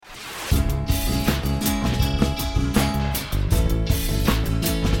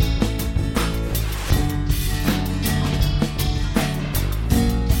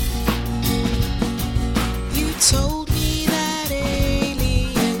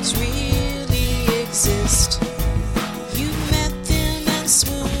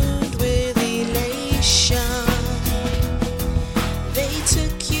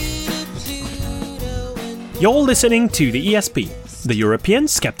You're listening to the ESP, the European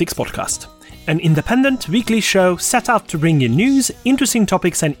Skeptics Podcast, an independent weekly show set out to bring you news, interesting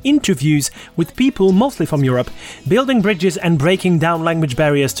topics and interviews with people mostly from Europe, building bridges and breaking down language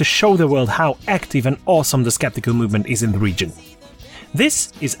barriers to show the world how active and awesome the skeptical movement is in the region.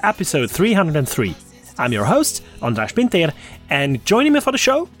 This is episode 303. I'm your host, András Pintér, and joining me for the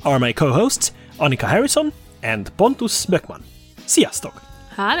show are my co-hosts, Annika Harrison and Pontus Böckman. Sziasztok!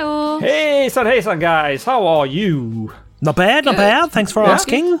 Hello! Hey son guys, how are you? Not bad, not bad. Thanks for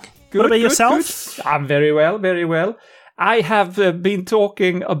asking. Good, what about good, yourself? Good. I'm very well, very well. I have been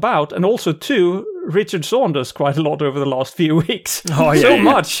talking about, and also to, Richard Saunders quite a lot over the last few weeks. Oh, yeah, so yeah.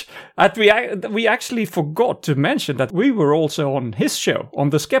 much that we actually forgot to mention that we were also on his show, on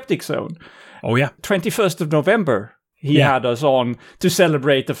the Skeptic Zone. Oh, yeah. 21st of November, he had us on to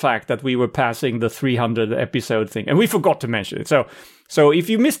celebrate the fact that we were passing the 300 episode thing. And we forgot to mention it. So if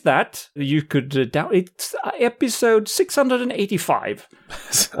you missed that, you could it's episode 685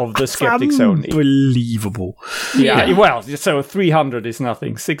 of the Skeptic Zone. Unbelievable. Yeah, well, so 300 is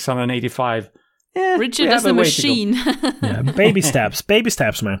nothing. 685. Richard is a machine. Yeah, baby steps,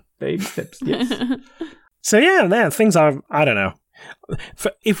 man. Baby steps, yes. So yeah, things are, I don't know.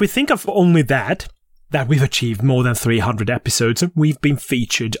 If we think of only that we've achieved more than 300 episodes, we've been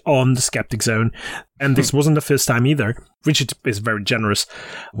featured on the Skeptic Zone, and this wasn't the first time either. Richard is very generous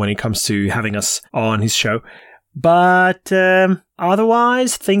when it comes to having us on his show, but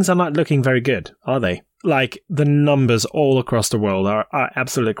otherwise things are not looking very good, are they? Like, the numbers all across the world are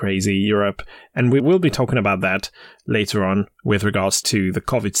absolutely crazy, Europe, and we will be talking about that later on with regards to the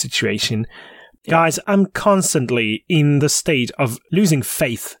COVID situation. Guys, I'm constantly in the state of losing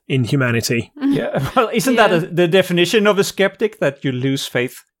faith in humanity. Yeah, well, isn't that the definition of a skeptic, that you lose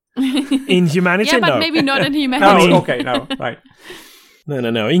faith? In humanity? Yeah, but no. maybe not in humanity. No, okay, no, right.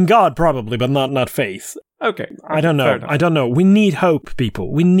 No. In God, probably, but not faith. Okay. I don't know. We need hope,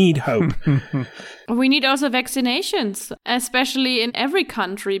 people. We need hope. We need also vaccinations, especially in every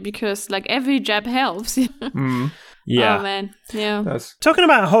country, because like every jab helps. Yeah. Oh, man. Yeah. Talking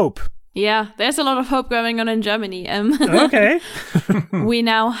about hope. Yeah, there's a lot of hope going on in Germany. Okay. We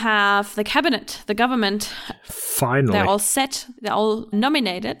now have the cabinet, the government. Finally. They're all set. They're all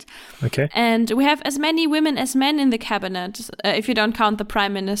nominated. Okay. And we have as many women as men in the cabinet, if you don't count the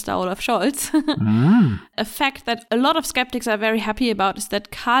Prime Minister, Olaf Scholz. A fact that a lot of skeptics are very happy about is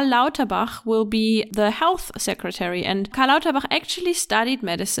that Karl Lauterbach will be the health secretary. And Karl Lauterbach actually studied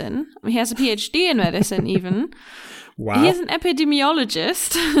medicine. He has a PhD in medicine even. Wow. He's an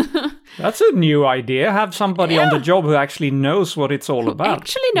epidemiologist. That's a new idea. Have somebody on the job who actually knows what it's all about.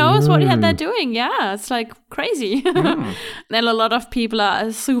 Actually knows what they're doing. Yeah, it's like crazy. And a lot of people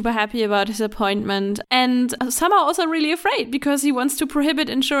are super happy about his appointment. And some are also really afraid because he wants to prohibit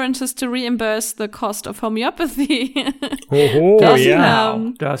insurances to reimburse the cost of homeopathy. Does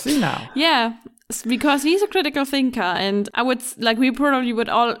he now? Yeah. Because he's a critical thinker, and we probably would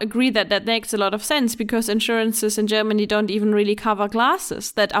all agree that makes a lot of sense, because insurances in Germany don't even really cover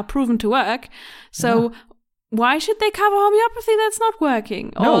glasses that are proven to work. So why should they cover homeopathy that's not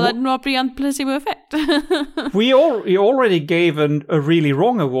working, or that not be on placebo effect? We already gave a really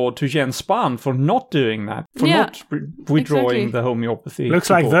wrong award to Jens Spahn for not doing that, for not withdrawing the homeopathy. Looks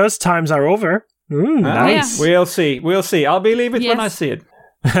like those times are over. Nice. Yeah. We'll see. I'll believe it when I see it.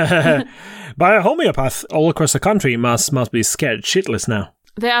 But a homeopath all across the country must be scared shitless now.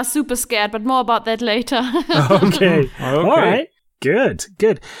 They are super scared, but more about that later. Okay. All right. Good.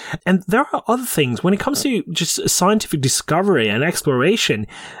 And there are other things. When it comes to just scientific discovery and exploration,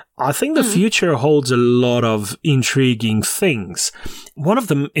 I think the future holds a lot of intriguing things. One of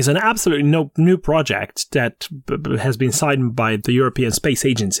them is an absolutely new project that has been signed by the European Space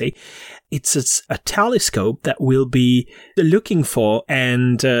Agency. It's a telescope that will be looking for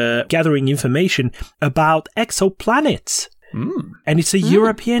and gathering information about exoplanets. And it's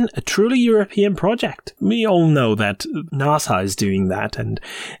a truly European project. We all know that NASA is doing that, and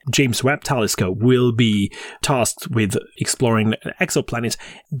James Webb Telescope will be tasked with exploring exoplanets.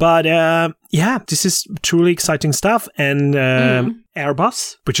 But this is truly exciting stuff. And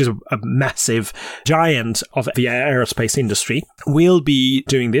Airbus, which is a massive giant of the aerospace industry, will be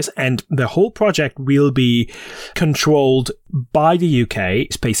doing this, and the whole project will be controlled by the UK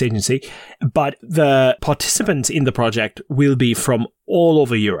Space Agency, but the participants in the project will be from all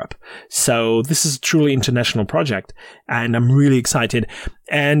over Europe. So this is a truly international project, and I'm really excited.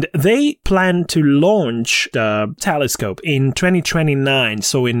 And they plan to launch the telescope in 2029,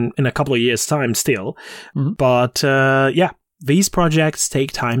 so in a couple of years' time still. But these projects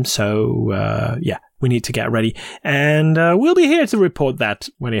take time, so we need to get ready. And we'll be here to report that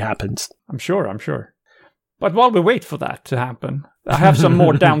when it happens. I'm sure. But while we wait for that to happen, I have some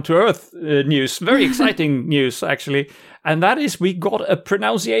more down-to-earth news. Very exciting news, actually. And that is we got a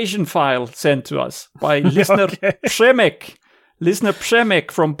pronunciation file sent to us by listener Przemek. Listener Przemek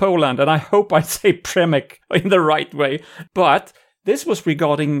from Poland. And I hope I say Przemek in the right way. But this was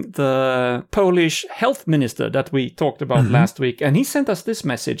regarding the Polish health minister that we talked about last week. And he sent us this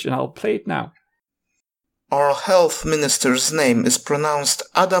message, and I'll play it now. Our health minister's name is pronounced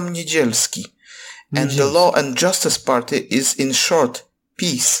Adam Niedzielski. And the Law and Justice Party is, in short,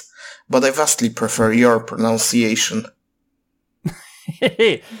 PiS, but I vastly prefer your pronunciation.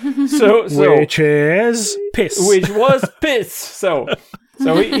 Which is piss. Which was piss. So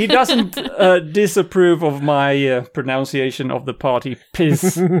he doesn't disapprove of my pronunciation of the party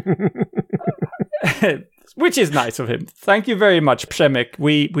PiS. Which is nice of him. Thank you very much, Przemek.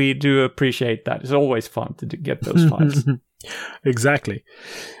 We do appreciate that. It's always fun to get those files. Exactly.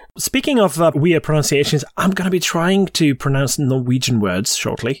 Speaking of weird pronunciations, I'm going to be trying to pronounce Norwegian words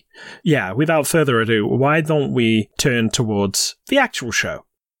shortly. Yeah, without further ado, why don't we turn towards the actual show?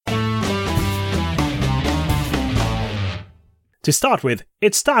 To start with,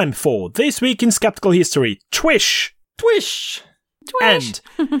 it's time for This Week in Skeptical History. Twish! Twish! And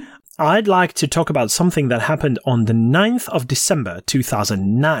I'd like to talk about something that happened on the 9th of December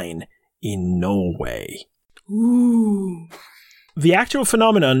 2009 in Norway. Ooh. The actual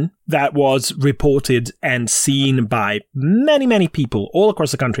phenomenon that was reported and seen by many, many people all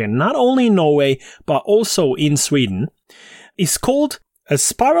across the country, and not only in Norway, but also in Sweden, is called a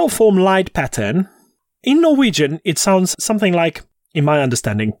spiral form light pattern. In Norwegian, it sounds something like, in my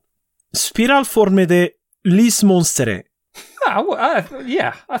understanding, spiralformede lysmonstre.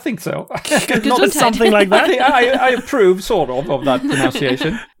 Yeah, I think so. Not something like that. I approve, sort of that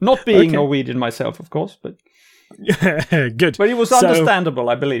pronunciation. Not being Norwegian myself, of course, but... Good. But it was understandable,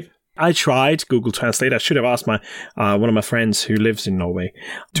 I believe. I tried Google Translate. I should have asked my one of my friends who lives in Norway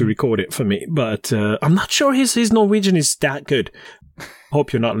to record it for me, but I'm not sure his Norwegian is that good.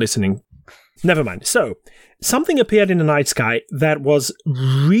 Hope you're not listening. Never mind. So, something appeared in the night sky that was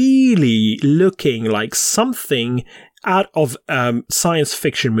really looking like something out of a science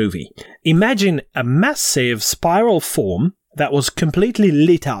fiction movie. Imagine a massive spiral form that was completely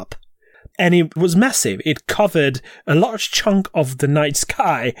lit up. And it was massive. It covered a large chunk of the night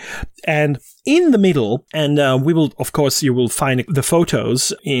sky. And in the middle, and you will find the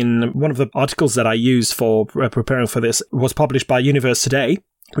photos in one of the articles that I used for preparing for this, was published by Universe Today,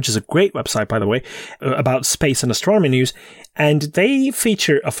 which is a great website, by the way, about space and astronomy news. And they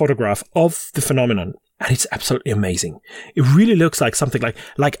feature a photograph of the phenomenon. And it's absolutely amazing. It really looks like something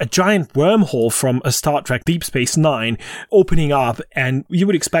like a giant wormhole from a Star Trek Deep Space Nine opening up, and you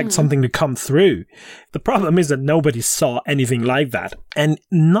would expect something to come through. The problem is that nobody saw anything like that. And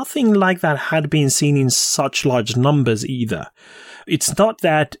nothing like that had been seen in such large numbers either. It's not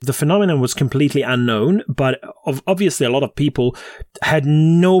that the phenomenon was completely unknown, but obviously a lot of people had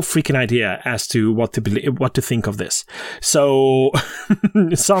no freaking idea as to what to think of this. So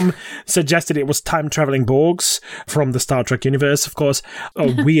some suggested it was time-traveling Borgs from the Star Trek universe, of course,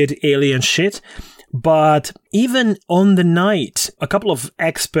 or weird alien shit. But even on the night, a couple of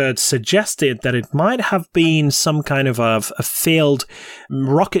experts suggested that it might have been some kind of a failed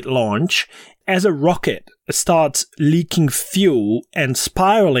rocket launch, as a rocket starts leaking fuel and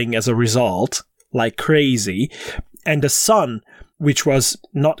spiraling as a result, like crazy, and the sun, which was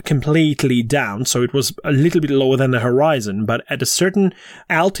not completely down, so it was a little bit lower than the horizon, but at a certain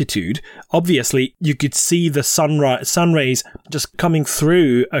altitude, obviously you could see the sun rays just coming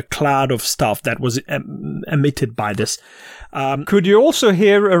through a cloud of stuff that was emitted by this. Could you also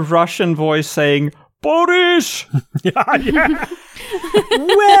hear a Russian voice saying, Boris! Yeah.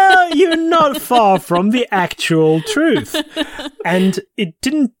 Well, you're not far from the actual truth. And it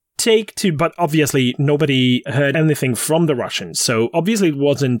didn't but obviously nobody heard anything from the Russians. So obviously it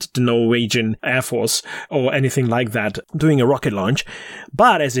wasn't the Norwegian Air Force or anything like that doing a rocket launch.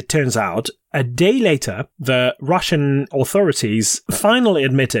 But as it turns out, a day later, the Russian authorities finally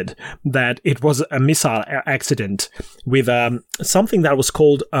admitted that it was a missile accident with something that was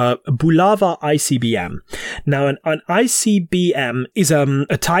called a Bulava ICBM. Now, an ICBM is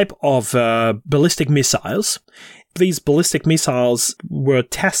a type of ballistic missiles. These ballistic missiles were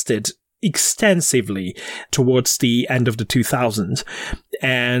tested extensively towards the end of the 2000s.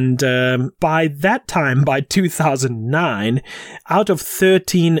 And by that time, by 2009, out of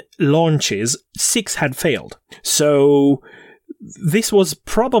 13 launches, 6 had failed. So this was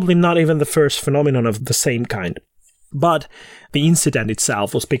probably not even the first phenomenon of the same kind. But the incident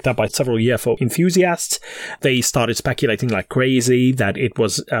itself was picked up by several UFO enthusiasts. They started speculating like crazy that it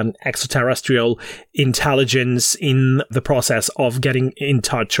was an extraterrestrial intelligence in the process of getting in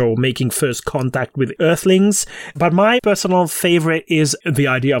touch or making first contact with Earthlings. But my personal favorite is the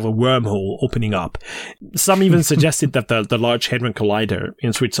idea of a wormhole opening up. Some even suggested that the Large Hadron Collider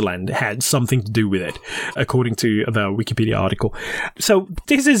in Switzerland had something to do with it, according to the Wikipedia article. So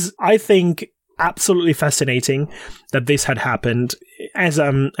this is, I think, absolutely fascinating that this had happened. As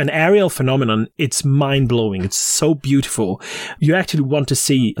an aerial phenomenon, it's mind-blowing. It's so beautiful. You actually want to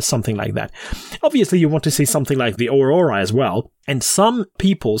see something like that. Obviously, you want to see something like the aurora as well. And some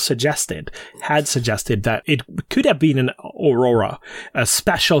people had suggested that it could have been an aurora, a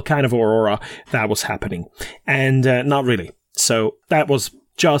special kind of aurora that was happening. And not really. So that was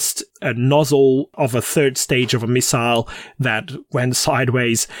just a nozzle of a third stage of a missile that went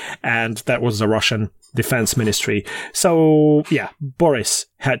sideways, and that was the Russian Defense Ministry. So, yeah, Boris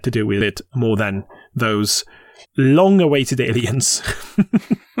had to do with it more than those long-awaited aliens.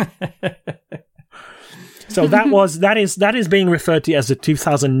 So that is being referred to as the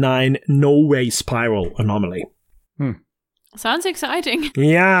 2009 Norway spiral anomaly. Sounds exciting.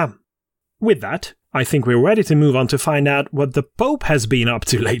 Yeah. With that, I think we're ready to move on to find out what the Pope has been up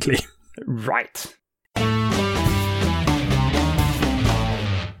to lately. Right.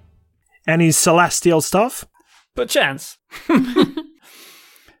 Any celestial stuff? Perchance.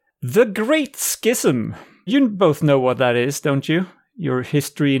 The Great Schism. You both know what that is, don't you? You're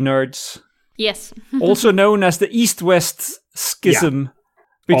history nerds. Yes. Also known as the East-West Schism.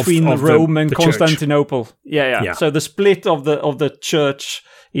 Yeah. Between Rome and Constantinople. Yeah. So the split of the church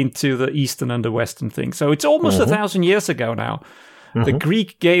into the Eastern and the Western thing. So it's almost 1,000 years ago now. The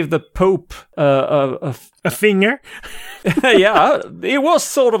Greek gave the Pope a finger. Yeah, it was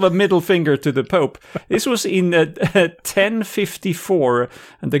sort of a middle finger to the Pope. This was in 1054,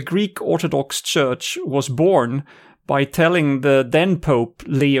 and the Greek Orthodox Church was born by telling the then Pope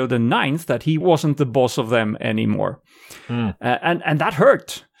Leo IX that he wasn't the boss of them anymore. And that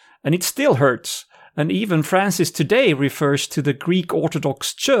hurt, and it still hurts. And even Francis today refers to the Greek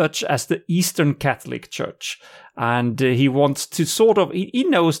Orthodox Church as the Eastern Catholic Church. And he wants to sort of, he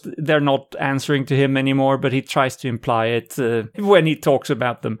knows they're not answering to him anymore, but he tries to imply it when he talks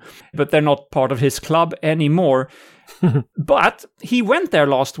about them. But they're not part of his club anymore. But he went there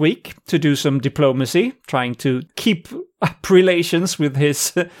last week to do some diplomacy, trying to keep up relations with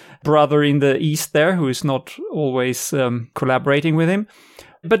his brother in the East there, who is not always collaborating with him.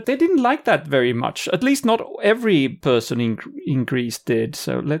 But they didn't like that very much. At least not every person in Greece did.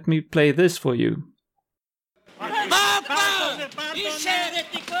 So let me play this for you. Papa! Είσαι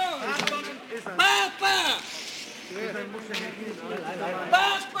αιρετικός! Πάπα!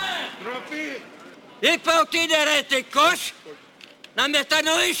 Πάπα! Είπε ότι είναι αιρετικός να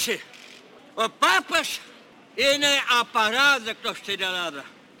μετανοήσει. Ο Πάπας είναι απαράδεκτος στην Ελλάδα.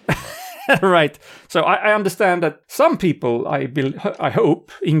 Right. So I understand that some people, I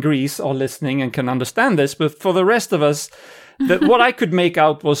hope, in Greece are listening and can understand this. But for the rest of us, what I could make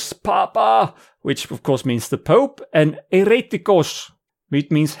out was Papa, which of course means the Pope, and heretikos, which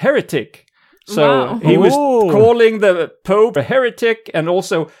means heretic. So he was calling the Pope a heretic, and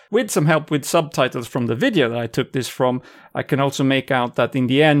also with some help with subtitles from the video that I took this from, I can also make out that in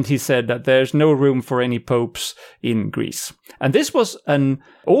the end he said that there's no room for any popes in Greece. And this was an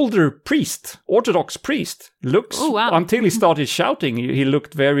older priest, Orthodox priest, until he started shouting, he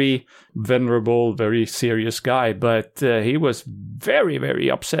looked very venerable, very serious guy, but he was very, very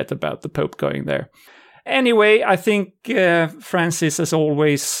upset about the Pope going there. Anyway, I think Francis, as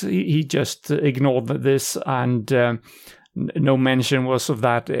always, he just ignored this, and no mention was of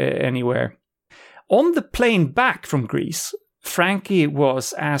that anywhere. On the plane back from Greece, Frankie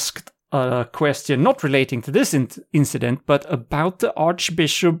was asked a question not relating to this incident, but about the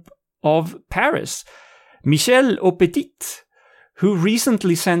Archbishop of Paris, Michel Aupetit, who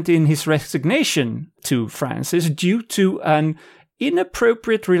recently sent in his resignation to Francis due to an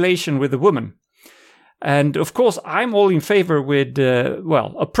inappropriate relation with a woman. And of course, I'm all in favor with,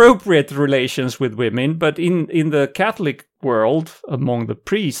 appropriate relations with women, but in the Catholic world, among the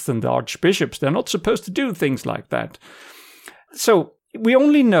priests and the archbishops, they're not supposed to do things like that. So we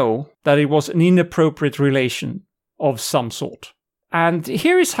only know that it was an inappropriate relation of some sort. And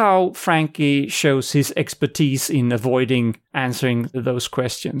here is how Frankie shows his expertise in avoiding answering those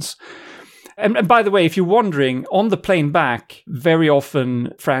questions. And by the way, if you're wondering, on the plane back, very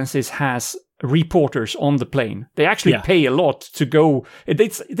often Francis has reporters on the plane. They actually pay a lot to go.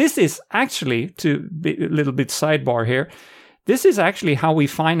 This is actually, to be a little bit sidebar here, this is actually how he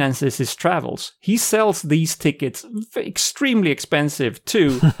finances his travels. He sells these tickets extremely expensive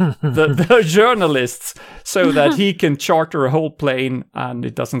to the journalists so that he can charter a whole plane and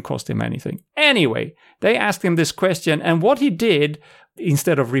it doesn't cost him anything. Anyway, they asked him this question, and what he did,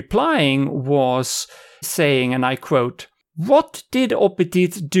 instead of replying, was saying, and I quote, "What did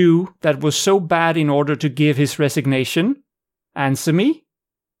Oppetit do that was so bad in order to give his resignation? Answer me."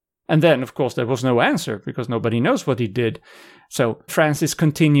 And then, of course, there was no answer because nobody knows what he did. So Francis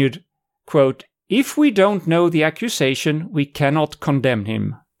continued, quote, "If we don't know the accusation, we cannot condemn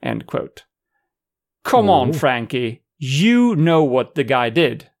him," end quote. Come on, Frankie. You know what the guy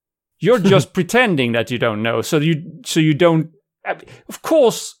did. You're just pretending that you don't know. So you don't... Of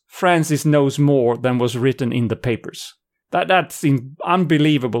course, Francis knows more than was written in the papers. That's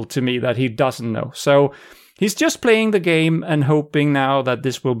unbelievable to me that he doesn't know. So he's just playing the game and hoping now that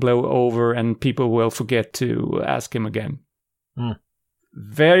this will blow over and people will forget to ask him again.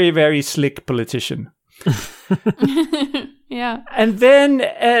 Very, very slick politician. Yeah. And then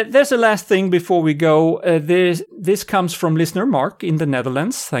there's a last thing before we go. This comes from listener Mark in the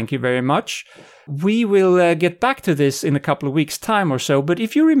Netherlands. Thank you very much. We will get back to this in a couple of weeks' time or so. But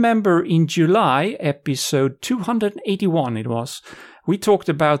if you remember in July, episode 281 it was, we talked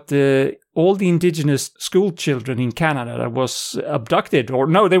about all the indigenous school children in Canada that was abducted. Or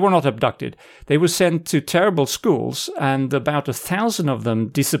no, they were not abducted. They were sent to terrible schools and about 1,000 of them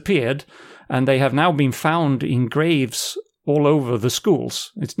disappeared. And they have now been found in graves all over the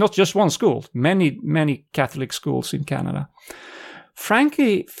schools. It's not just one school, many, many Catholic schools in Canada.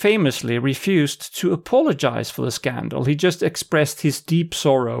 Frankie famously refused to apologize for the scandal. He just expressed his deep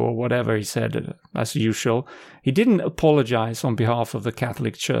sorrow or whatever he said, as usual. He didn't apologize on behalf of the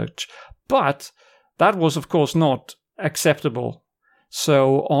Catholic Church. But that was, of course, not acceptable.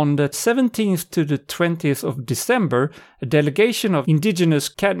 So on the 17th to the 20th of December, a delegation of indigenous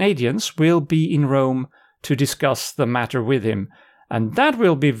Canadians will be in Rome to discuss the matter with him. And that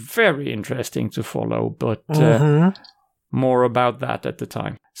will be very interesting to follow, but more about that at the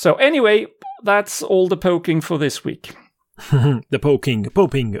time. So anyway, that's all the poking for this week. The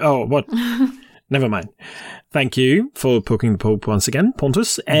poking. Oh, what? Never mind. Thank you for poking the Pope once again,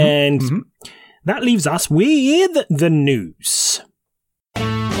 Pontus. And that leaves us with the news.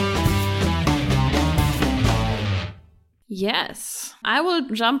 Yes, I will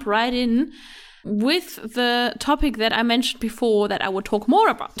jump right in with the topic that I mentioned before that I would talk more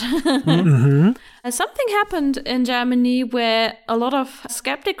about. Something happened in Germany where a lot of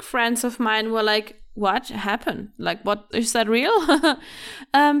skeptic friends of mine were like, what happened? Like, what, is that real?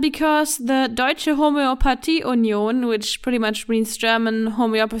 Because the Deutsche Homöopathie Union, which pretty much means German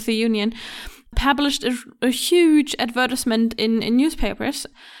Homeopathy Union, published a huge advertisement in newspapers.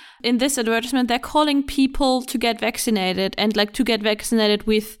 In this advertisement, they're calling people to get vaccinated and like to get vaccinated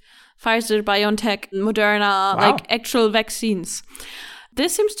with Pfizer, BioNTech, Moderna, like actual vaccines.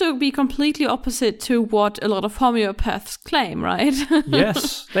 This seems to be completely opposite to what a lot of homeopaths claim, right?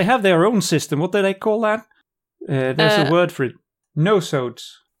 Yes, they have their own system. What do they call that? There's a word for it. Nosodes.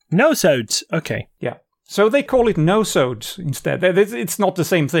 Nosodes, okay. Yeah. So they call it nosodes instead. It's not the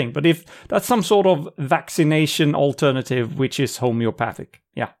same thing, but if that's some sort of vaccination alternative, which is homeopathic.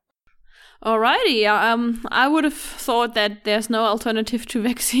 Yeah. Alrighty, I would have thought that there's no alternative to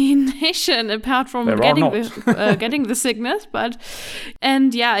vaccination apart from getting the sickness,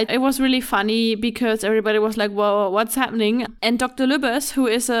 and it was really funny because everybody was like, whoa, what's happening? And Dr. Lübbers, who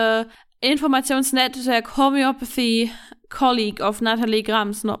is a Informationsnetzwerk Homeopathy colleague of Nathalie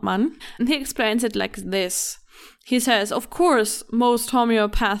Grams-Notman, and he explains it like this. He says, of course, most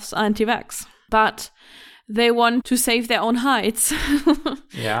homeopaths are anti-vax, but they want to save their own hides.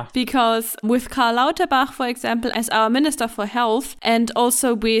 Yeah. Because with Karl Lauterbach, for example, as our Minister for Health, and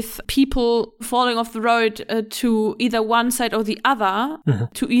also with people falling off the road to either one side or the other,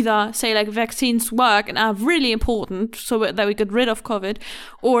 to either say like vaccines work and are really important so that we get rid of COVID,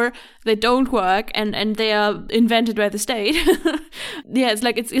 or they don't work and they are invented by the state. It's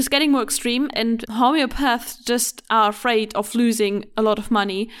like it's getting more extreme, and homeopaths just are afraid of losing a lot of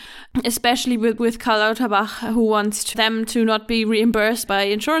money, especially with Karl Lauterbach, who wants them to not be reimbursed by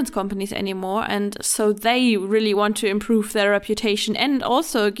insurance companies anymore. And so they really want to improve their reputation and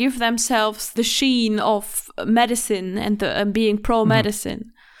also give themselves the sheen of medicine and being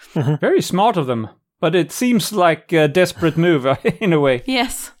pro-medicine. Very smart of them, but it seems like a desperate move in a way.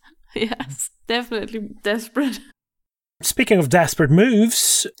 Yes, definitely desperate. Speaking of desperate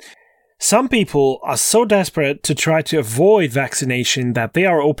moves, Some people are so desperate to try to avoid vaccination that they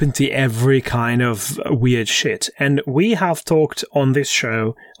are open to every kind of weird shit. And we have talked on this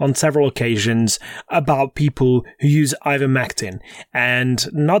show on several occasions about people who use ivermectin. And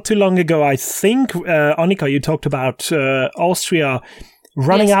not too long ago, I think, Annika, you talked about Austria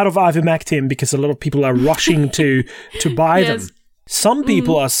running out of ivermectin because a lot of people are rushing to buy them. Some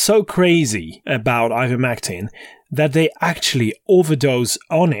people are so crazy about ivermectin that they actually overdose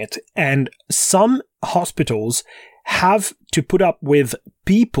on it, and some hospitals have to put up with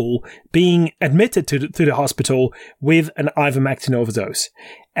people being admitted to the hospital with an ivermectin overdose.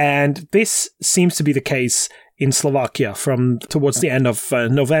 And this seems to be the case in Slovakia from towards the end of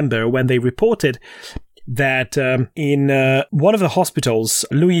November, when they reported that in one of the hospitals,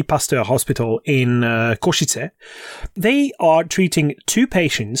 Louis Pasteur Hospital in Košice, they are treating 2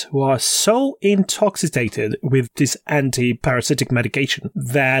 patients who are so intoxicated with this anti-parasitic medication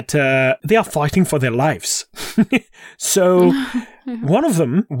that they are fighting for their lives. So one of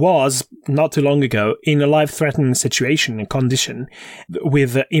them was, not too long ago, in a life-threatening situation and condition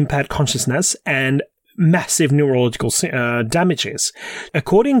with impaired consciousness and massive neurological damages.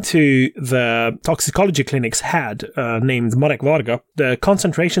 According to the toxicology clinic's head, named Marek Varga, the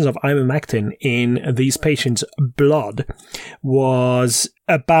concentrations of ivermectin in these patients' blood was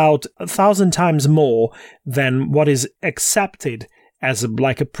about 1,000 times more than what is accepted as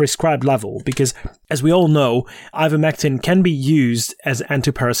a prescribed level, because as we all know, ivermectin can be used as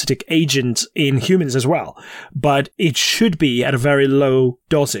antiparasitic agent in humans as well, but it should be at a very low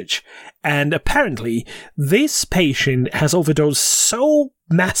dosage. And apparently, this patient has overdosed so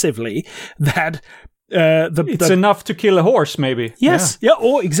massively that it's enough to kill a horse, maybe. Yes. Yeah.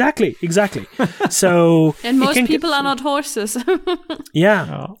 Oh, exactly. So and most people are not horses.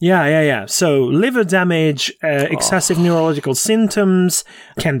 Yeah. So liver damage, excessive neurological symptoms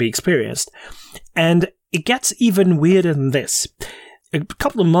can be experienced, and it gets even weirder than this. A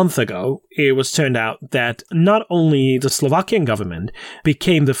couple of months ago, it was turned out that not only the Slovakian government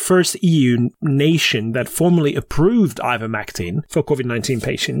became the first EU nation that formally approved ivermectin for COVID-19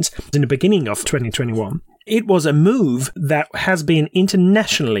 patients in the beginning of 2021, it was a move that has been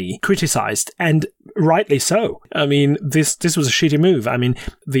internationally criticized, and rightly so. I mean, this was a shitty move. I mean,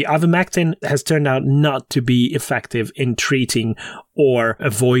 the ivermectin has turned out not to be effective in treating or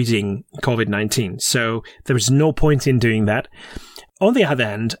avoiding COVID-19, so there is no point in doing that. On the other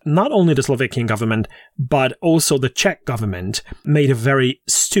hand, not only the Slovakian government, but also the Czech government made a very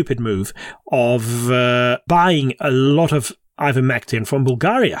stupid move of buying a lot of ivermectin from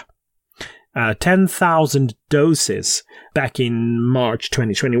Bulgaria. 10,000 doses back in March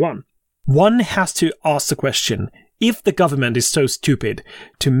 2021. One has to ask the question, if the government is so stupid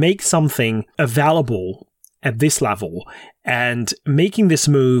to make something available at this level and making this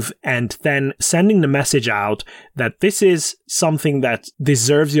move and then sending the message out that this is something that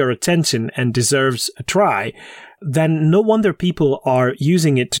deserves your attention and deserves a try, then no wonder people are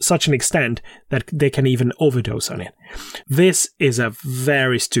using it to such an extent that they can even overdose on it. This is a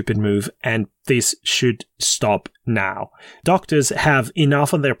very stupid move, and this should stop now. Doctors have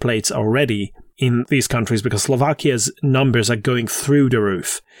enough on their plates already in these countries because Slovakia's numbers are going through the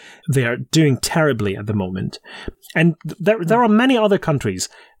roof. They are doing terribly at the moment. And there are many other countries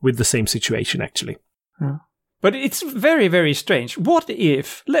with the same situation, actually. But it's very, very strange. What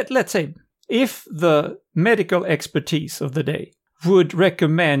if, let's say, if the medical expertise of the day would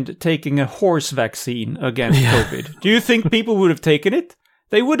recommend taking a horse vaccine against COVID, do you think people would have taken it?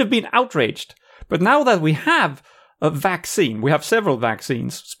 They would have been outraged. But now that we have a vaccine, we have several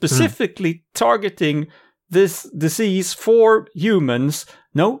vaccines specifically targeting this disease for humans,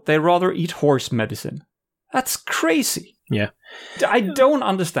 no, they rather eat horse medicine. That's crazy. Yeah. I don't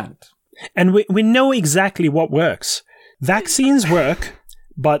understand. And we know exactly what works. Vaccines work,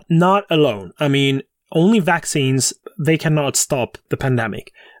 but not alone. I mean, only vaccines, they cannot stop the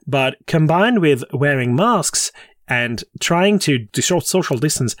pandemic. But combined with wearing masks and trying to social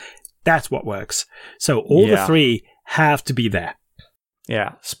distance, that's what works. So all the three have to be there.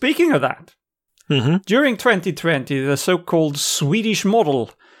 Yeah. Speaking of that, during 2020, the so-called Swedish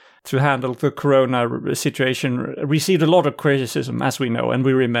model to handle the corona situation received a lot of criticism, as we know and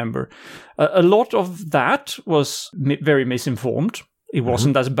we remember. A lot of that was very misinformed. It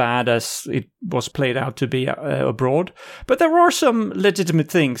wasn't as bad as it was played out to be abroad. But there are some legitimate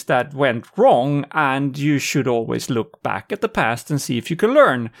things that went wrong, and you should always look back at the past and see if you can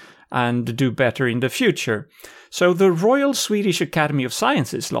learn and do better in the future. So the Royal Swedish Academy of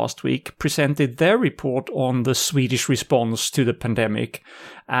Sciences last week presented their report on the Swedish response to the pandemic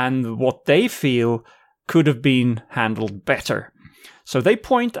and what they feel could have been handled better. So they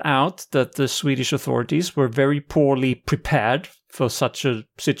point out that the Swedish authorities were very poorly prepared for such a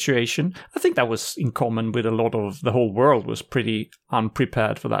situation. I think that was in common with a lot of the whole world was pretty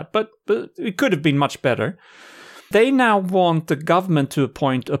unprepared for that, but it could have been much better. They now want the government to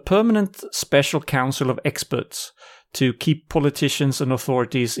appoint a permanent special council of experts to keep politicians and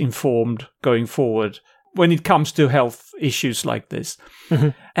authorities informed going forward when it comes to health issues like this. Mm-hmm.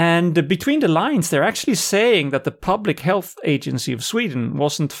 And between the lines, they're actually saying that the Public Health Agency of Sweden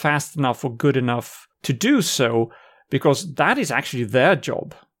wasn't fast enough or good enough to do so, because that is actually their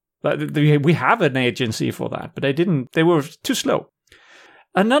job. We have an agency for that, but they were too slow.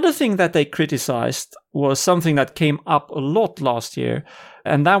 Another thing that they criticized was something that came up a lot last year,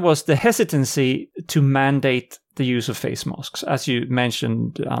 and that was the hesitancy to mandate the use of face masks, as you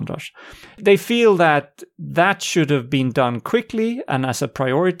mentioned, Anders. They feel that should have been done quickly and as a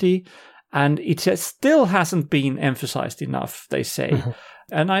priority, and it still hasn't been emphasized enough, they say. Mm-hmm.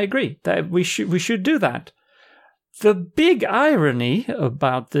 And I agree that we should do that. The big irony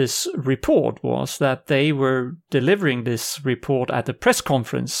about this report was that they were delivering this report at a press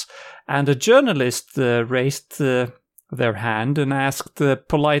conference, and a journalist raised their hand and asked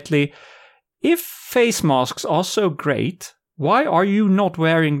politely, "If face masks are so great, why are you not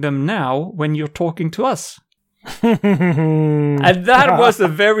wearing them now when you're talking to us?" And that was a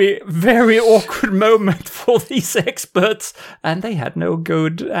very, very awkward moment for these experts, and they had no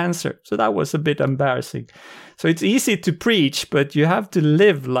good answer. So that was a bit embarrassing. So it's easy to preach, but you have to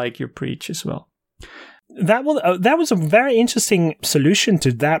live like you preach as well. That was a very interesting solution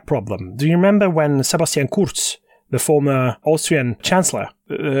to that problem. Do you remember when Sebastian Kurz, the former Austrian chancellor,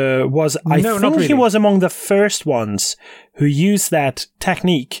 he was among the first ones who used that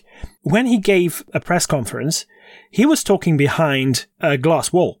technique. When he gave a press conference, he was talking behind a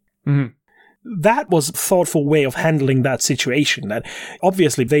glass wall. Mm-hmm. That was a thoughtful way of handling that situation. That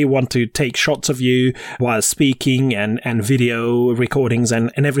obviously they want to take shots of you while speaking and video recordings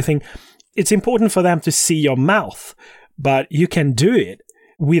and everything. It's important for them to see your mouth, but you can do it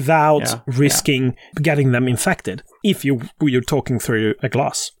without risking getting them infected if you're talking through a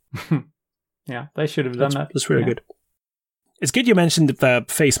glass. Yeah, they should have done that. That's really good. It's good you mentioned the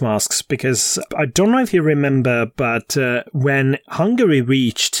face masks, because I don't know if you remember, but when Hungary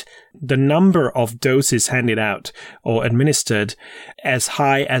reached the number of doses handed out or administered as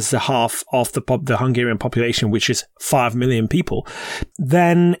high as the half of the Hungarian population, which is 5 million people,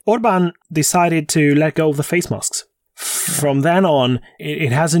 then Orbán decided to let go of the face masks. From then on,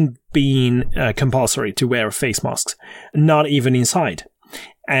 it hasn't been compulsory to wear face masks, not even inside.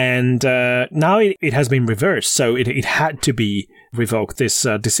 And now it has been reversed, so it had to be revoked, this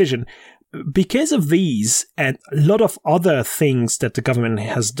decision. Because of these and a lot of other things that the government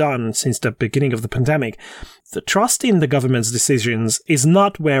has done since the beginning of the pandemic, the trust in the government's decisions is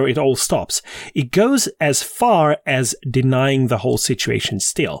not where it all stops. It goes as far as denying the whole situation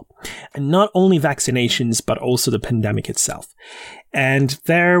still. And not only vaccinations, but also the pandemic itself. And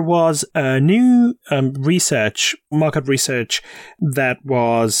there was a new market research that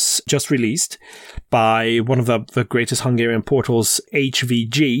was just released by one of the greatest Hungarian portals,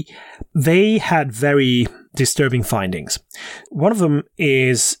 HVG. They had very disturbing findings. One of them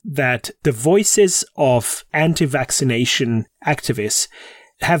is that the voices of anti-vaccination activists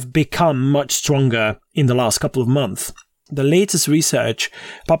have become much stronger in the last couple of months. The latest research,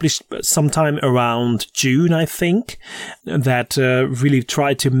 published sometime around June, I think, that really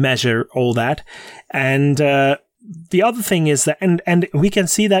tried to measure all that. And the other thing is that, and we can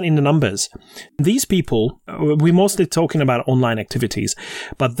see that in the numbers, these people, we're mostly talking about online activities,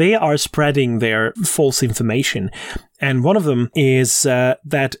 but they are spreading their false information. And one of them is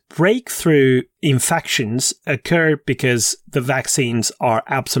that breakthrough infections occur because the vaccines are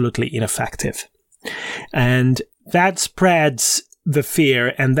absolutely ineffective. And that spreads the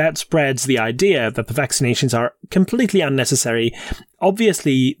fear, and that spreads the idea that the vaccinations are completely unnecessary.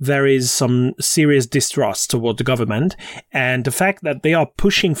 Obviously, there is some serious distrust toward the government, and the fact that they are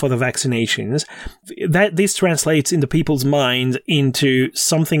pushing for the vaccinations, that this translates into people's minds into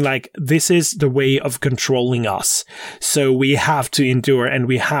something like, this is the way of controlling us. So we have to endure, and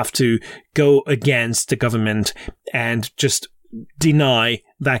we have to go against the government and just deny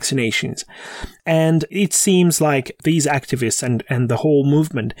vaccinations. And it seems like these activists and the whole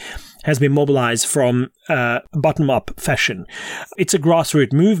movement has been mobilized from bottom-up fashion. It's a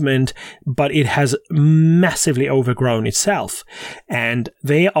grassroots movement, but it has massively overgrown itself. And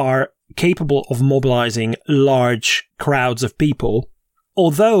they are capable of mobilizing large crowds of people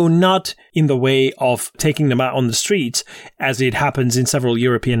although not in the way of taking them out on the streets, as it happens in several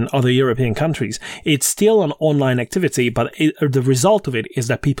other European countries. It's still an online activity, but the result of it is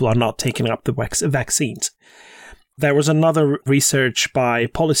that people are not taking up the vaccines. There was another research by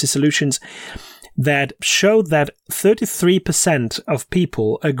Policy Solutions that showed that 33% of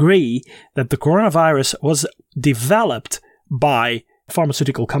people agree that the coronavirus was developed by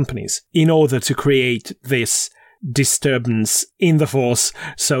pharmaceutical companies in order to create this disturbance in the force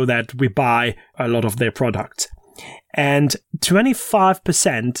so that we buy a lot of their products. And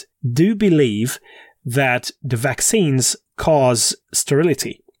 25% do believe that the vaccines cause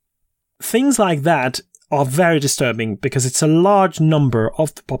sterility. Things like that are very disturbing because it's a large number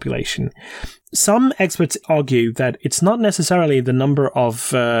of the population. Some experts argue that it's not necessarily the number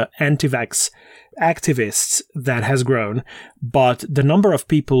of anti-vax activists that has grown, but the number of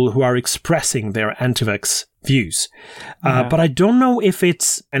people who are expressing their anti-vax views. But I don't know if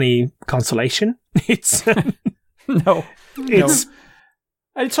it's any consolation. It's no.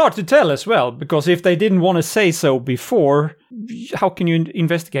 It's hard to tell as well, because if they didn't want to say so before, how can you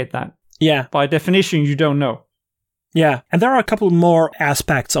investigate that? Yeah. By definition, you don't know. Yeah. And there are a couple more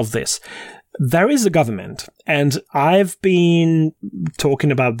aspects of this. There is a government, and I've been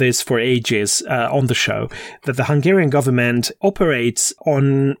talking about this for ages on the show, that the Hungarian government operates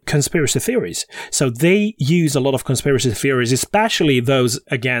on conspiracy theories. So they use a lot of conspiracy theories, especially those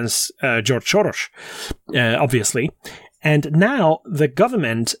against George Soros, obviously. And now the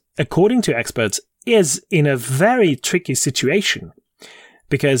government, according to experts, is in a very tricky situation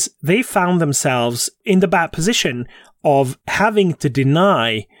because they found themselves in the bad position of having to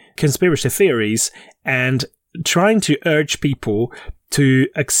deny conspiracy theories and trying to urge people to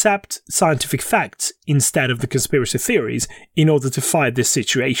accept scientific facts instead of the conspiracy theories in order to fight this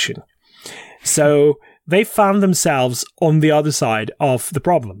situation. So they found themselves on the other side of the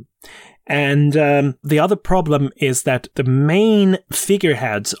problem. And the other problem is that the main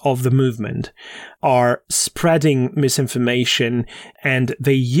figureheads of the movement are spreading misinformation, and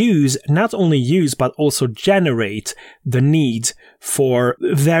they not only use, but also generate the need for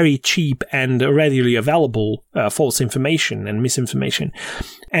very cheap and readily available false information and misinformation.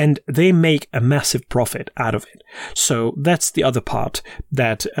 And they make a massive profit out of it. So that's the other part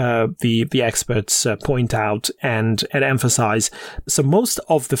that the experts point out and emphasize. So most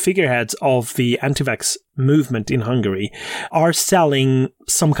of the figureheads of the anti-vax movement in Hungary are selling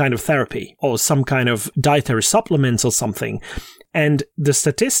some kind of therapy or some kind of dietary supplements or something. And the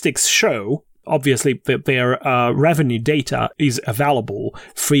statistics show, obviously, that their revenue data is available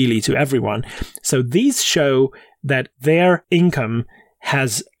freely to everyone. So these show that their income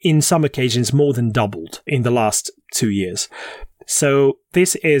has, in some occasions, more than doubled in the last 2 years. So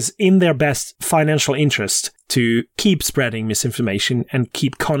this is in their best financial interest to keep spreading misinformation and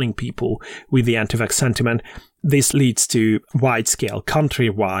keep conning people with the anti-vax sentiment. This leads to wide-scale,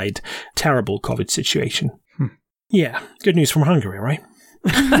 countrywide, terrible COVID situation. Yeah, good news from Hungary, right?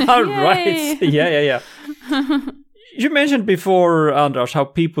 All right. Yeah. You mentioned before, Andras, how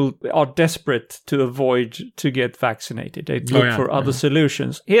people are desperate to avoid to get vaccinated. They look for other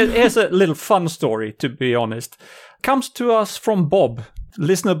solutions. Here's a little fun story, to be honest. Comes to us from Bob,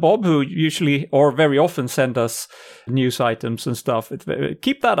 listener Bob, who usually or very often send us news items and stuff.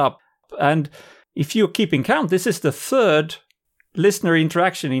 Keep that up. And if you're keeping count, this is the third listener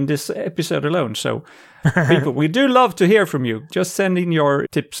interaction in this episode alone. So people, we do love to hear from you. Just send in your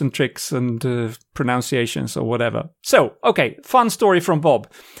tips and tricks and pronunciations or whatever. So, okay, fun story from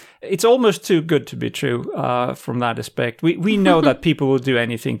Bob. It's almost too good to be true from that aspect. We know that people will do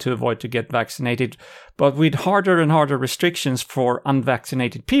anything to avoid to get vaccinated, but with harder and harder restrictions for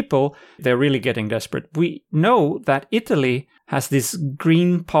unvaccinated people, they're really getting desperate. We know that Italy has this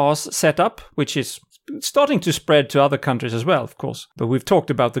green pass set up, which is starting to spread to other countries as well, of course. But we've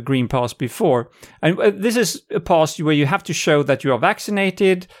talked about the green pass before. And this is a pass where you have to show that you are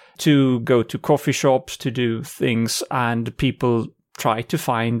vaccinated to go to coffee shops, to do things, and people try to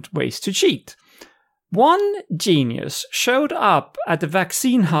find ways to cheat. One genius showed up at the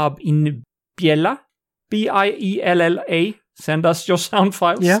vaccine hub in Biella, Biella. Send us your sound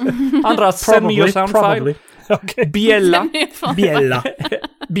files. Yeah. Andras, send me your sound file. Okay. Biella.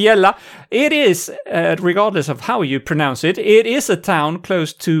 Biella. It is, regardless of how you pronounce it, it is a town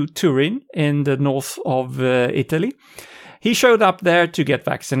close to Turin in the north of Italy. He showed up there to get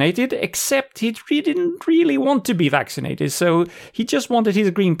vaccinated, except he didn't really want to be vaccinated, so he just wanted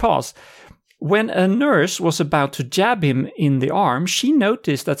his green pass. When a nurse was about to jab him in the arm, she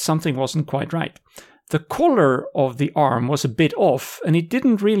noticed that something wasn't quite right. The collar of the arm was a bit off, and it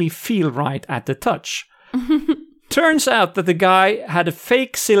didn't really feel right at the touch. Turns out that the guy had a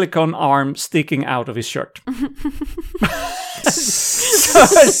fake silicone arm sticking out of his shirt.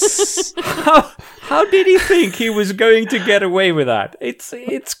 How did he think he was going to get away with that?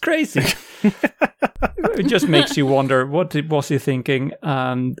 It's crazy. It just makes you wonder, what was he thinking?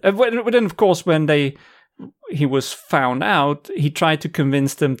 And then, of course, when he was found out, he tried to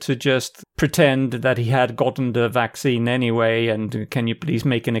convince them to just pretend that he had gotten the vaccine anyway, and can you please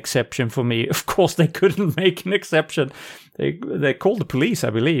make an exception for me? Of course, they couldn't make an exception. They called the police,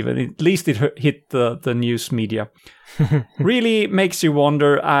 I believe, and at least it hit the news media. Really makes you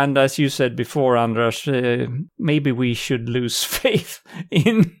wonder, and as you said before, Anders, maybe we should lose faith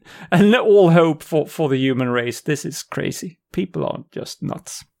in and all hope for the human race. This is crazy. People are just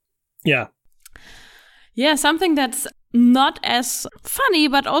nuts. Yeah. Yeah, something that's not as funny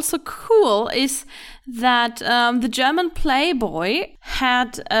but also cool is that the German Playboy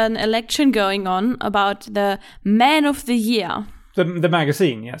had an election going on about the Man of the Year. The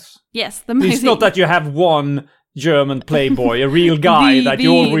magazine, yes. Yes, the magazine. It's not that you have one German Playboy, a real guy that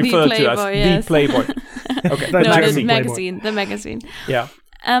you all refer to as yes. the Playboy. Okay, the magazine. Yeah.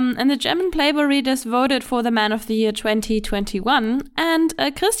 And the German Playboy readers voted for the Man of the Year 2021. And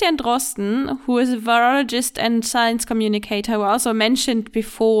Christian Drosten, who is a virologist and science communicator, who I also mentioned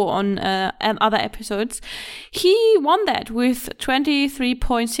before on other episodes, he won that with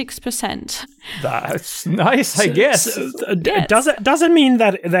 23.6%. That's nice, I guess. Yes. Does it mean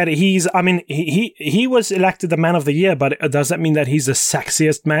that he's? I mean, he was elected the Man of the Year, but does that mean that he's the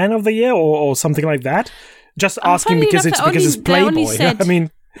sexiest Man of the Year or something like that? Just asking because it's Playboy. They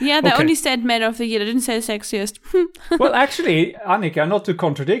only said Man of the Year. They didn't say sexiest. Well, actually, Annika, not to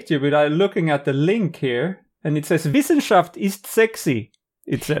contradict you, but I'm looking at the link here, and it says Wissenschaft ist sexy.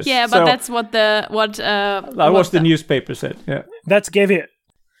 It says. Yeah, but that's what the newspaper said. Yeah, that's gave it.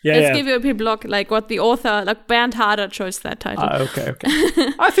 Yeah, Let's give you a blog, like what the author, like Bernd Harder, chose that title. Okay.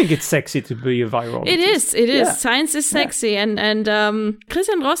 I think it's sexy to be a virologist. It is. Yeah. Science is sexy, and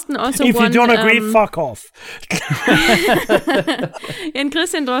Christian Drosten also if won... If you don't agree, fuck off. And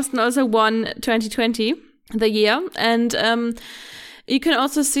Christian Drosten also won 2020, the year, and you can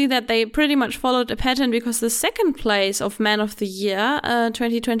also see that they pretty much followed a pattern, because the second place of Man of the Year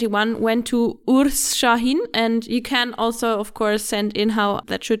 2021 went to Urs Shahin, and you can also, of course, send in how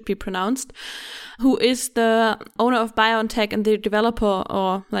that should be pronounced, who is the owner of BioNTech and the developer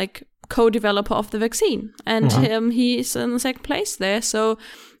or like co-developer of the vaccine. And he is in the second place there. So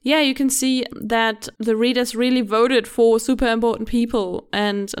yeah, you can see that the readers really voted for super important people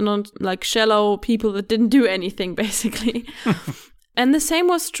and not like shallow people that didn't do anything, basically. And the same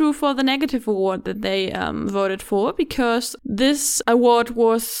was true for the negative award that they voted for, because this award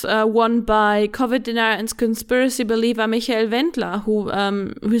was won by COVID denier and conspiracy believer Michael Wendler,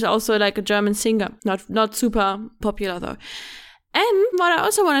 who's also like a German singer, not super popular though. And what I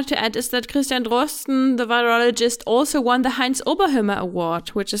also wanted to add is that Christian Drosten, the virologist, also won the Heinz Oberhömer Award,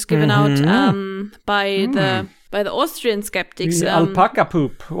 which is given out by the Austrian skeptics. The alpaca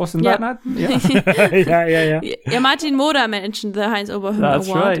poop, wasn't that not? Yeah. Yeah, Martin Moder mentioned the Heinz Oberhömer Award. That's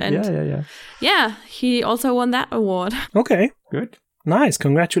right, and yeah, he also won that award. Okay. Good. Nice,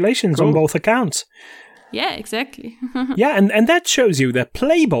 congratulations on both accounts. Yeah, exactly. Yeah, and that shows you that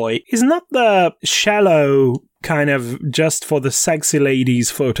Playboy is not the shallow kind of just for the sexy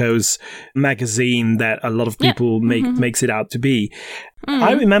ladies photos magazine that a lot of people makes it out to be.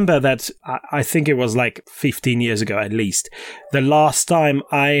 I remember that I think it was like 15 years ago at least, the last time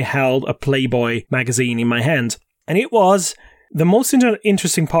I held a Playboy magazine in my hand. And it was, the most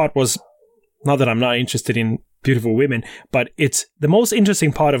interesting part was, not that I'm not interested in beautiful women, but the most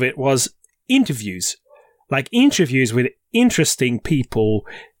interesting part of it was interviews. Like interviews with interesting people,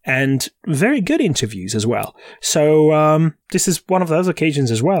 and very good interviews as well. So this is one of those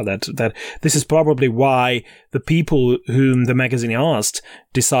occasions as well that this is probably why the people whom the magazine asked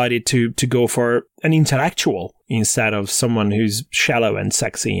decided to go for an intellectual instead of someone who's shallow and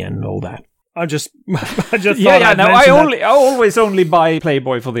sexy and all that. I just I always only buy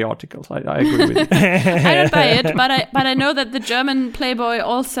Playboy for the articles. I agree with you. I don't buy it, but I know that the German Playboy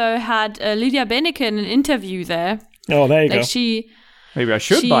also had Lydia Benecke in an interview there. Oh, there you go. Maybe I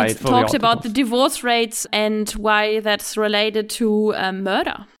should buy it for the articles. She talked about the divorce rates and why that's related to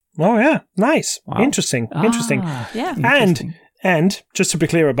murder. Oh yeah, nice, wow. Interesting. Yeah, and just to be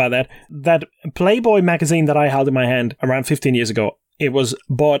clear about that Playboy magazine that I held in my hand around 15 years ago. It was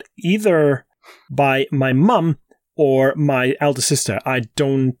bought either by my mum or my elder sister. I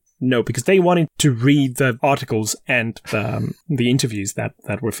don't No, because they wanted to read the articles and the interviews that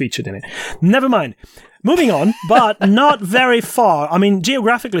were featured in it. Never mind. Moving on, but not very far. I mean,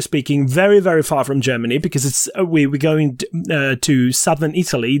 geographically speaking, very, very far from Germany, because we're going to southern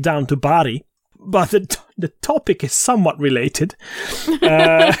Italy, down to Bari. But the topic is somewhat related.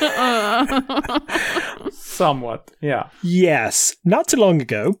 Somewhat, yeah. Yes. Not too long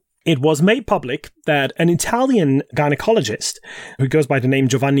ago, it was made public that an Italian gynecologist who goes by the name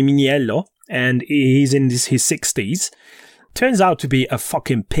Giovanni Miniello, and he's in his 60s, turns out to be a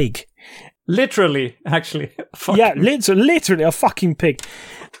fucking pig. Literally, actually. Yeah, literally a fucking pig.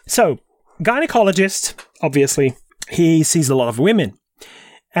 So, gynecologist, obviously, he sees a lot of women.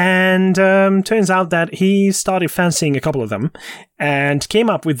 And turns out that he started fancying a couple of them and came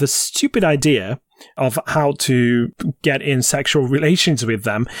up with the stupid idea of how to get in sexual relations with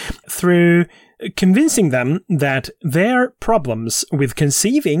them through convincing them that their problems with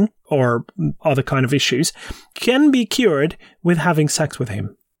conceiving or other kind of issues can be cured with having sex with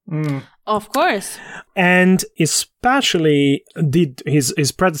him. Mm. Of course. And especially did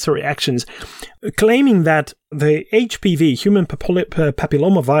his predatory actions, claiming that the HPV, human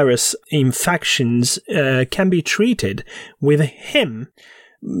papillomavirus infections, can be treated with him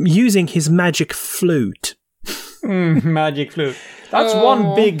using his magic flute. Magic flute. That's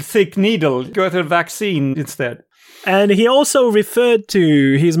one big, thick needle. Go to the vaccine instead. And he also referred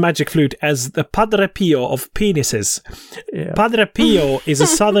to his magic flute as the Padre Pio of penises. Yeah. Padre Pio is a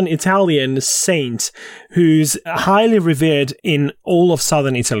southern Italian saint who's highly revered in all of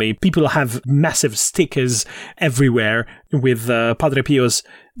southern Italy. People have massive stickers everywhere with Padre Pio's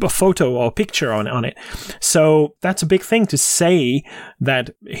photo or picture on it. So that's a big thing to say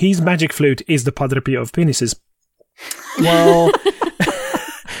that his magic flute is the Padre Pio of penises. Well...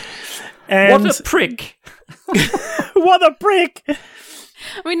 What a prick! What a prick! I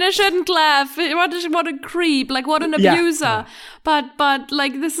mean, I shouldn't laugh. What a creep! Like, what an abuser! Yeah. But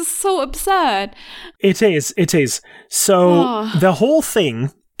like, this is so absurd. It is. So the whole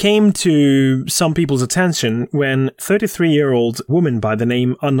thing came to some people's attention when 33-year-old woman by the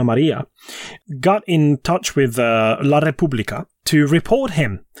name Anna Maria got in touch with La Repubblica to report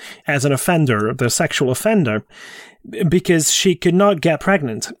him as an offender, the sexual offender, because she could not get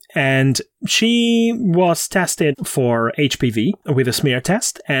pregnant. And she was tested for HPV with a smear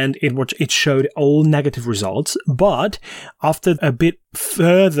test, and it showed all negative results. But after a bit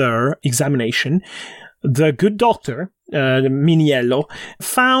further examination, the good doctor, Miniello,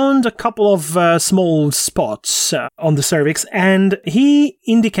 found a couple of small spots on the cervix, and he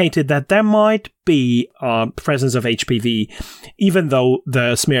indicated that there might be a presence of HPV, even though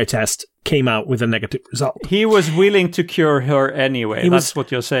the smear test came out with a negative result. He was willing to cure her anyway. That's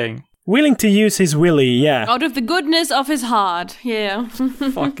what you're saying. Willing to use his willy, yeah. Out of the goodness of his heart, yeah.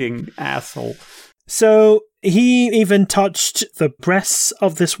 Fucking asshole. So he even touched the breasts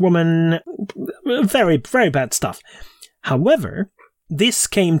of this woman. Very, very bad stuff. However, this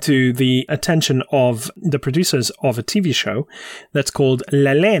came to the attention of the producers of a TV show that's called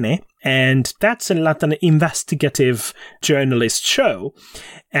L'Elene, and that's an investigative journalist show.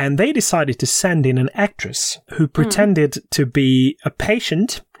 And they decided to send in an actress who pretended to be a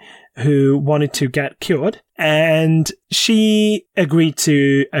patient who wanted to get cured, and she agreed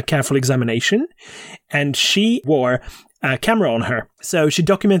to a careful examination, and she wore a camera on her. So she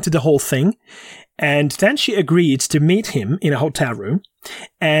documented the whole thing, and then she agreed to meet him in a hotel room,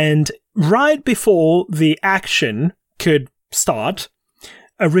 and right before the action could start,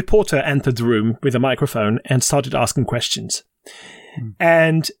 a reporter entered the room with a microphone and started asking questions.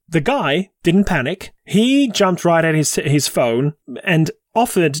 And the guy didn't panic. He jumped right at his phone and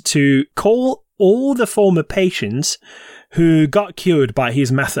offered to call all the former patients who got cured by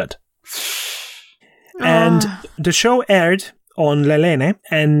his method. And the show aired on L'Elene,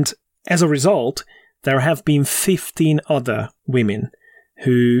 and as a result, there have been 15 other women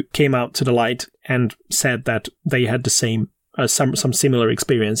who came out to the light and said that they had the same some similar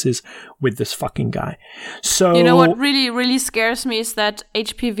experiences with this fucking guy. So you know what really, really scares me is that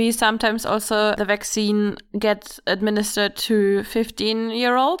HPV sometimes also the vaccine gets administered to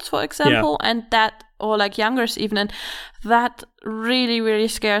 15-year-olds, for example, and that, or like youngers even, and that really, really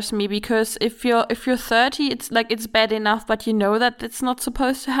scares me, because if you're 30, it's like it's bad enough, but you know that it's not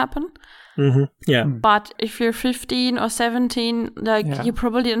supposed to happen. Mm-hmm. Yeah. But if you're 15 or 17, you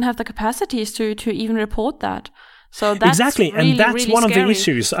probably don't have the capacities to even report that. So that's exactly, really, and that's really one scary. of the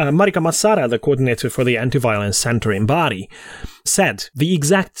issues. Marika Massara, the coordinator for the Anti-Violence Center in Bari, said the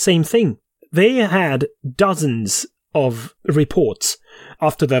exact same thing. They had dozens of reports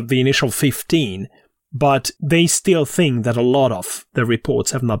after the initial 15 but they still think that a lot of the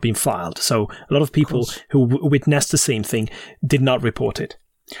reports have not been filed. So a lot of people who witnessed the same thing did not report it.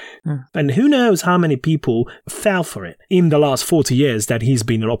 And who knows how many people fell for it in the last 40 years that he's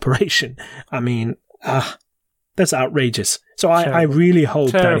been in operation. I mean, that's outrageous. So I really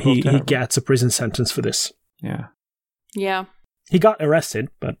hope that he gets a prison sentence for this. Yeah. Yeah. He got arrested,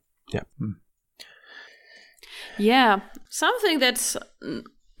 but yeah. Yeah. Something that's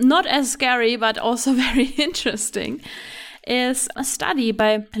not as scary, but also very interesting is a study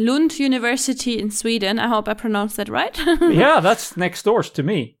by Lund University in Sweden. I hope I pronounced that right. Yeah, that's next door to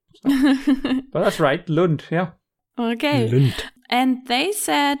me. So. But that's right, Lund, yeah. Okay. Lund. And they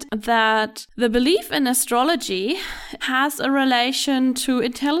said that the belief in astrology has a relation to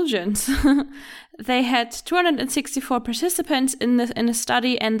intelligence. They had 264 participants in a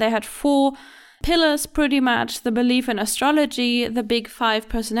study, and they had 4 pillars, pretty much: the belief in astrology, the big 5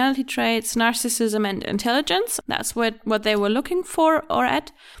 personality traits, narcissism, and intelligence. That's what they were looking for or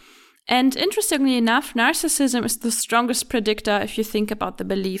at. And interestingly enough, narcissism is the strongest predictor if you think about the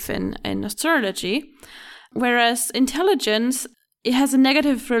belief in astrology, whereas intelligence, it has a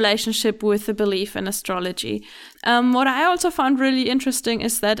negative relationship with the belief in astrology. What I also found really interesting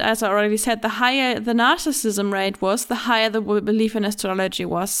is that, as I already said, the higher the narcissism rate was, the higher the belief in astrology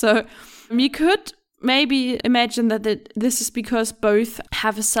was. So you could maybe imagine that this is because both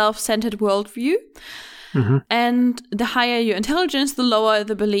have a self-centered worldview. Mm-hmm. And the higher your intelligence, the lower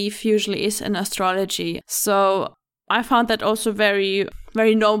the belief usually is in astrology. So I found that also very,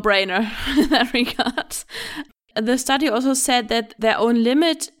 very no-brainer in that regard. The study also said that their own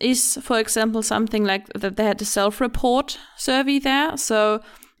limit is, for example, something like that they had a self-report survey there. So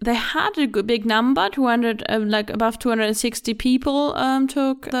they had a big number, above 260 people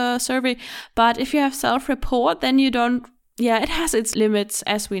took the survey. But if you have self-report, then you don't, it has its limits,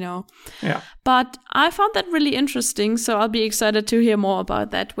 as we know. Yeah. But I found that really interesting, so I'll be excited to hear more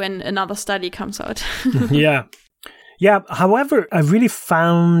about that when another study comes out. Yeah. However, I really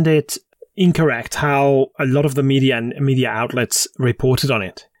found it incorrect how a lot of the media and media outlets reported on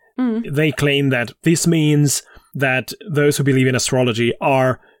it. They claim that this means that those who believe in astrology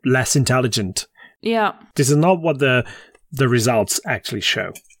are less intelligent. Yeah. This is not what the results actually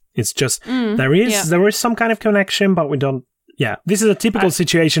show. It's just there is some kind of connection, but we don't. Yeah, this is a typical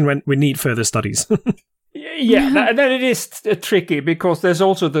situation when we need further studies. Yeah, that it is tricky, because there's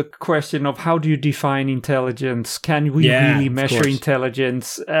also the question of how do you define intelligence? Can we really measure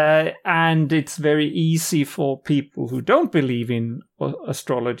intelligence? And it's very easy for people who don't believe in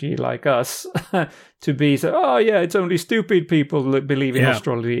astrology like us to be it's only stupid people that believe in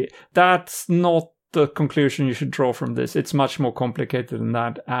astrology. That's not the conclusion you should draw from this. It's much more complicated than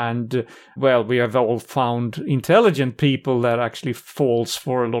that. And, we have all found intelligent people that actually falls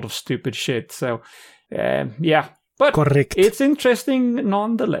for a lot of stupid shit. So, but correct. It's interesting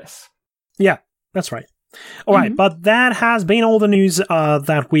nonetheless. Yeah, that's right. All right, but that has been all the news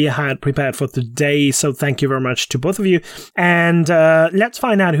that we had prepared for today. So thank you very much to both of you. And let's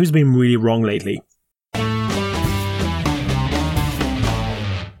find out who's been really wrong lately.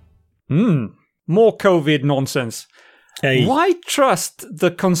 More COVID nonsense. Hey. Why trust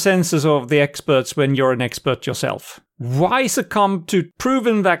the consensus of the experts when you're an expert yourself? Why succumb to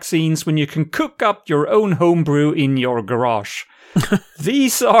proven vaccines when you can cook up your own homebrew in your garage?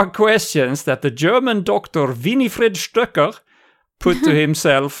 These are questions that the German doctor Winifred Stöcker put to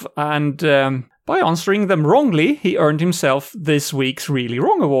himself, and by answering them wrongly, he earned himself this week's Really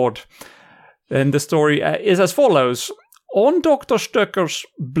Wrong Award. And the story is as follows. On Dr. Stöcker's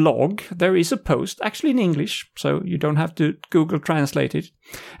blog, there is a post, actually in English, so you don't have to Google translate it.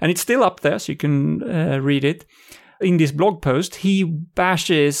 And it's still up there, so you can read it. In this blog post, he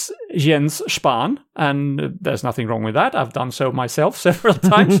bashes Jens Spahn, and there's nothing wrong with that. I've done so myself several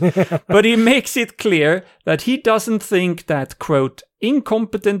times. But he makes it clear that he doesn't think that, quote,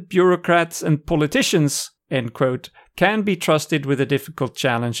 incompetent bureaucrats and politicians, end quote, can be trusted with the difficult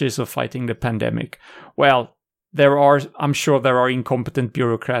challenges of fighting the pandemic. Well, I'm sure there are incompetent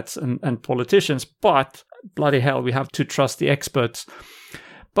bureaucrats and politicians, but bloody hell, we have to trust the experts.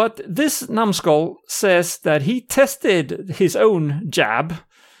 But this numbskull says that he tested his own jab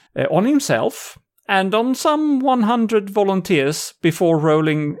on himself and on some 100 volunteers before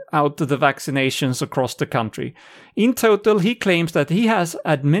rolling out the vaccinations across the country. In total, he claims that he has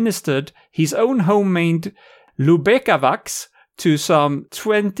administered his own homemade Lübeckavax to some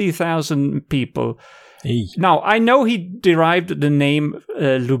 20,000 people. Hey. Now, I know he derived the name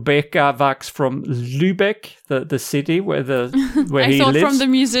Lübeckavax from Lübeck, the city where he lives. I thought from the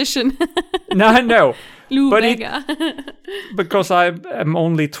musician. No. Lubega. Because I am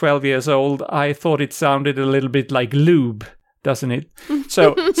only 12 years old, I thought it sounded a little bit like lube, doesn't it?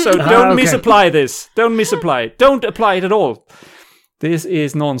 So don't misapply this. Don't misapply it. Don't apply it at all. This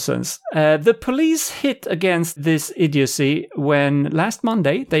is nonsense. The police hit against this idiocy when last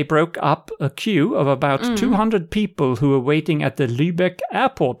Monday they broke up a queue of about 200 people who were waiting at the Lübeck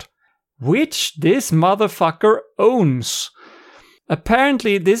airport, which this motherfucker owns.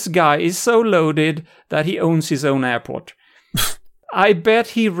 Apparently, this guy is so loaded that he owns his own airport. I bet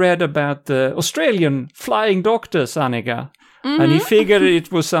he read about the Australian flying doctors, Annika, and he figured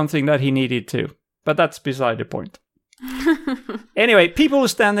it was something that he needed to. But that's beside the point. Anyway, people were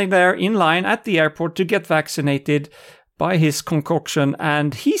standing there in line at the airport to get vaccinated by his concoction,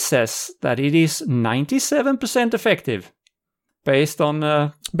 and he says that it is 97% effective, based on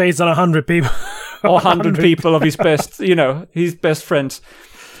 100 people. 100 people of his best, his best friends.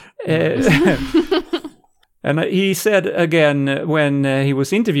 And he said again when he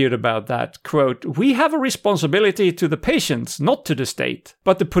was interviewed about that, quote, "We have a responsibility to the patients, not to the state.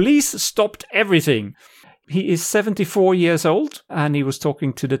 But the police stopped everything." He is 74 years old, and he was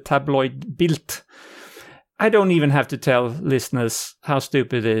talking to the tabloid Bild. I don't even have to tell listeners how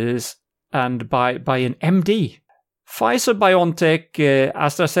stupid it is, and by an MD. Pfizer, BioNTech,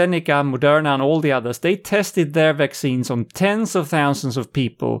 AstraZeneca, Moderna, and all the others, they tested their vaccines on tens of thousands of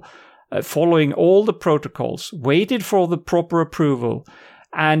people, following all the protocols, waited for the proper approval,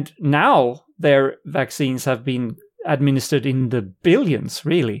 and now their vaccines have been administered in the billions,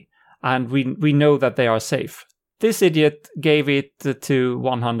 really. And we know that they are safe. This idiot gave it to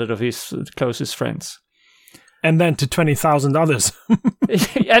 100 of his closest friends. And then to 20,000 others.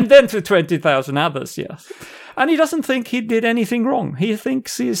 And then to 20,000 others, yes. And he doesn't think he did anything wrong. He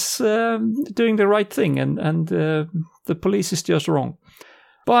thinks he's doing the right thing, and the police is just wrong.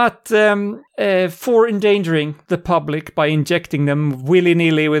 But for endangering the public by injecting them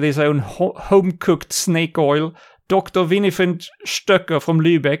willy-nilly with his own home-cooked snake oil, Dr. Winifred Stöcker from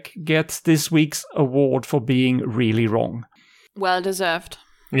Lübeck gets this week's award for being really wrong. Well deserved.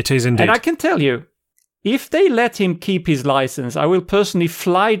 It is indeed. And I can tell you, if they let him keep his license, I will personally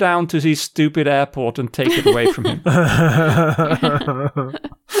fly down to his stupid airport and take it away from him.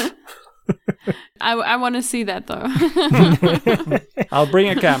 I want to see that, though. I'll bring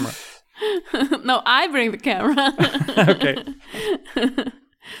a camera. No, I bring the camera. Okay.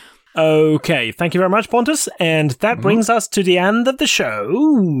 Okay, thank you very much, Pontus. And that brings us to the end of the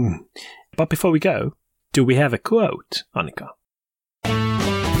show. But before we go, do we have a quote, Annika?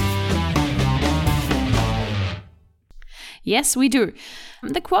 Yes, we do.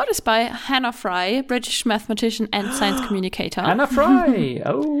 The quote is by Hannah Fry, British mathematician and science communicator. Hannah Fry!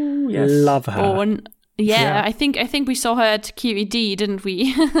 Oh, yes. Love her. Born, yeah. I think we saw her at QED, didn't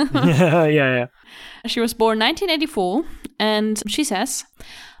we? Yeah. She was born 1984, and she says,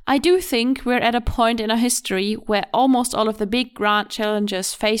 "I do think we're at a point in our history where almost all of the big grand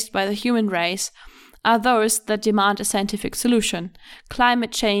challenges faced by the human race are those that demand a scientific solution.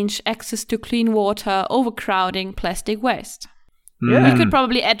 Climate change, access to clean water, overcrowding, plastic waste." Yeah. You could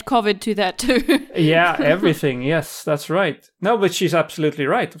probably add COVID to that too. Yeah, everything. Yes, that's right. No, but she's absolutely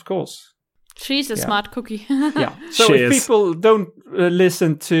right, of course. She's a smart cookie. Yeah. So She if is. people don't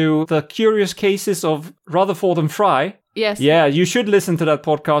listen to the curious cases of Rutherford and Fry, Yes. yeah, you should listen to that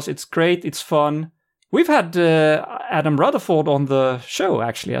podcast. It's great. It's fun. We've had Adam Rutherford on the show,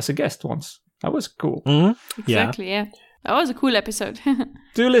 actually, as a guest once. That was cool. Exactly, yeah. That was a cool episode.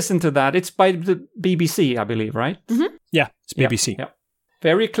 Do listen to that. It's by the BBC, I believe, right? Mm-hmm. Yeah, it's BBC. Yeah.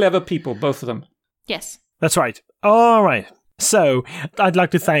 Very clever people, both of them. Yes. That's right. All right. So, I'd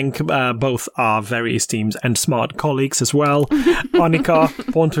like to thank both our very esteemed and smart colleagues as well.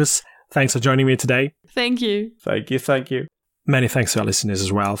 Annika, Pontus, thanks for joining me today. Thank you. Thank you, thank you. Many thanks to our listeners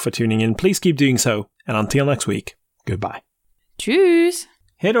as well for tuning in. Please keep doing so. And until next week, goodbye. Tschüss.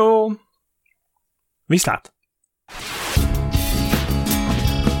 Hej då! Vi start.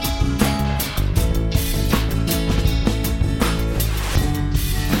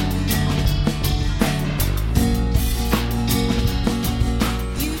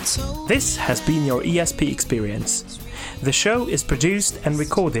 This has been your ESP experience. The show is produced and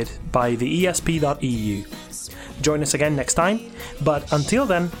recorded by TheESP.eu. Join us again next time, but until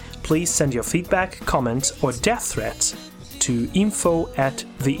then, please send your feedback, comments, or death threats to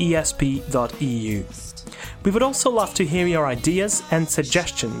info@theesp.eu. We would also love to hear your ideas and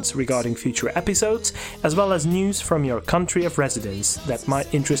suggestions regarding future episodes, as well as news from your country of residence that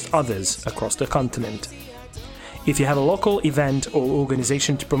might interest others across the continent. If you have a local event or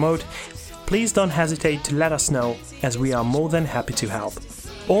organization to promote, please don't hesitate to let us know, as we are more than happy to help.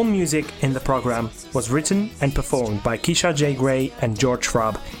 All music in the program was written and performed by Keisha J. Gray and George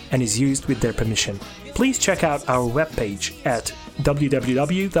Schwab and is used with their permission. Please check out our webpage at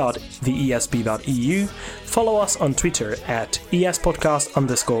www.theesp.eu, follow us on Twitter at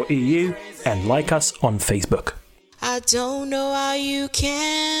espodcast_EU, and like us on Facebook. I don't know how you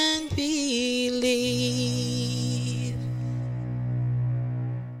can believe.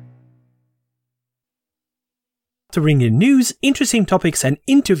 To bring you news, interesting topics, and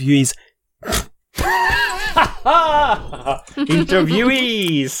interviews.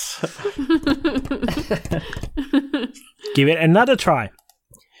 Interviewees! Give it another try.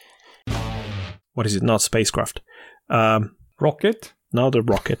 What is it? Not spacecraft. Rocket? No, the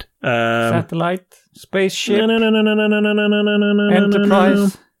rocket. Satellite? Spaceship? No.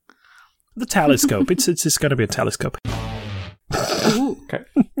 Enterprise? The telescope. It's got to be a telescope. Okay.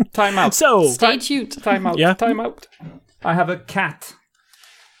 Time out. So, Stay tuned. Time out. Yeah? Time out. I have a cat.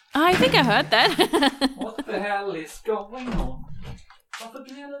 I think I heard that. What the hell is going on? Varför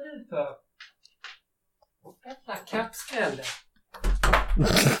gnäller du för? Detta kattskrälle.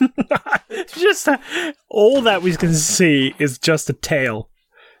 just all that we can see is just a tail.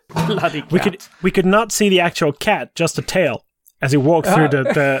 Bloody cat. We could not see the actual cat, just a tail, as it walked through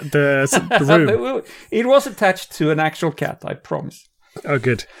the room. It was attached to an actual cat, I promise. Oh,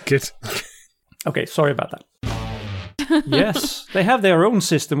 good. Okay, sorry about that. Yes, they have their own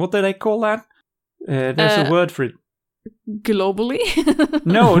system. What do they call that? There's a word for it. Globally?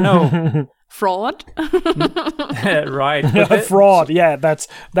 No. Fraud? Right. Fraud, yeah, that's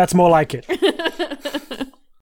more like it.